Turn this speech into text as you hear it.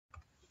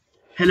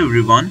Hello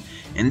everyone,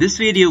 in this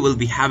video we'll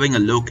be having a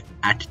look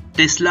at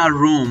Tesla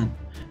ROM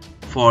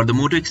for the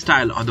Moto X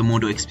Style or the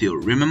Moto X Pure.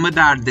 Remember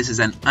that this is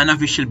an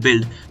unofficial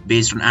build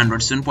based on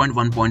Android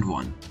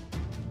 7.1.1.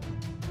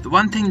 The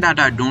one thing that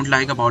I don't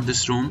like about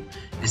this ROM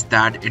is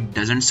that it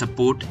doesn't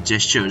support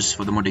gestures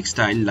for the Moto X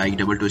Style like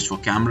double twist for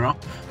camera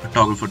or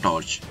toggle for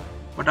torch,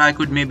 but I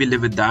could maybe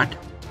live with that.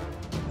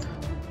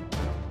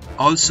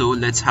 Also,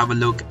 let's have a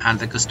look at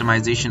the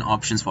customization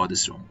options for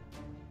this ROM.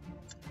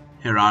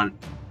 Here are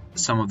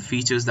some of the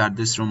features that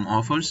this ROM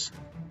offers.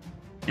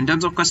 In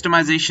terms of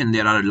customization,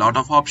 there are a lot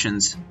of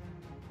options,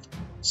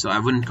 so I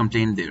wouldn't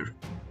complain there.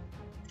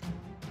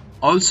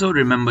 Also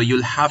remember,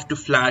 you'll have to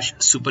flash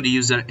Super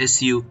User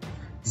SU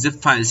zip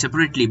file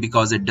separately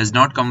because it does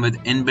not come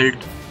with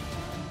inbuilt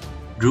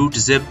root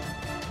zip.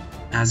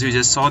 As you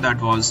just saw,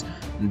 that was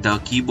the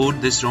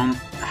keyboard this ROM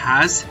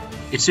has.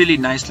 It's really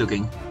nice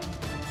looking.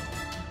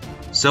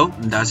 So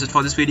that's it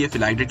for this video. If you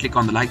liked it, click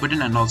on the like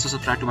button and also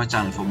subscribe to my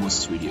channel for more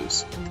such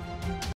videos.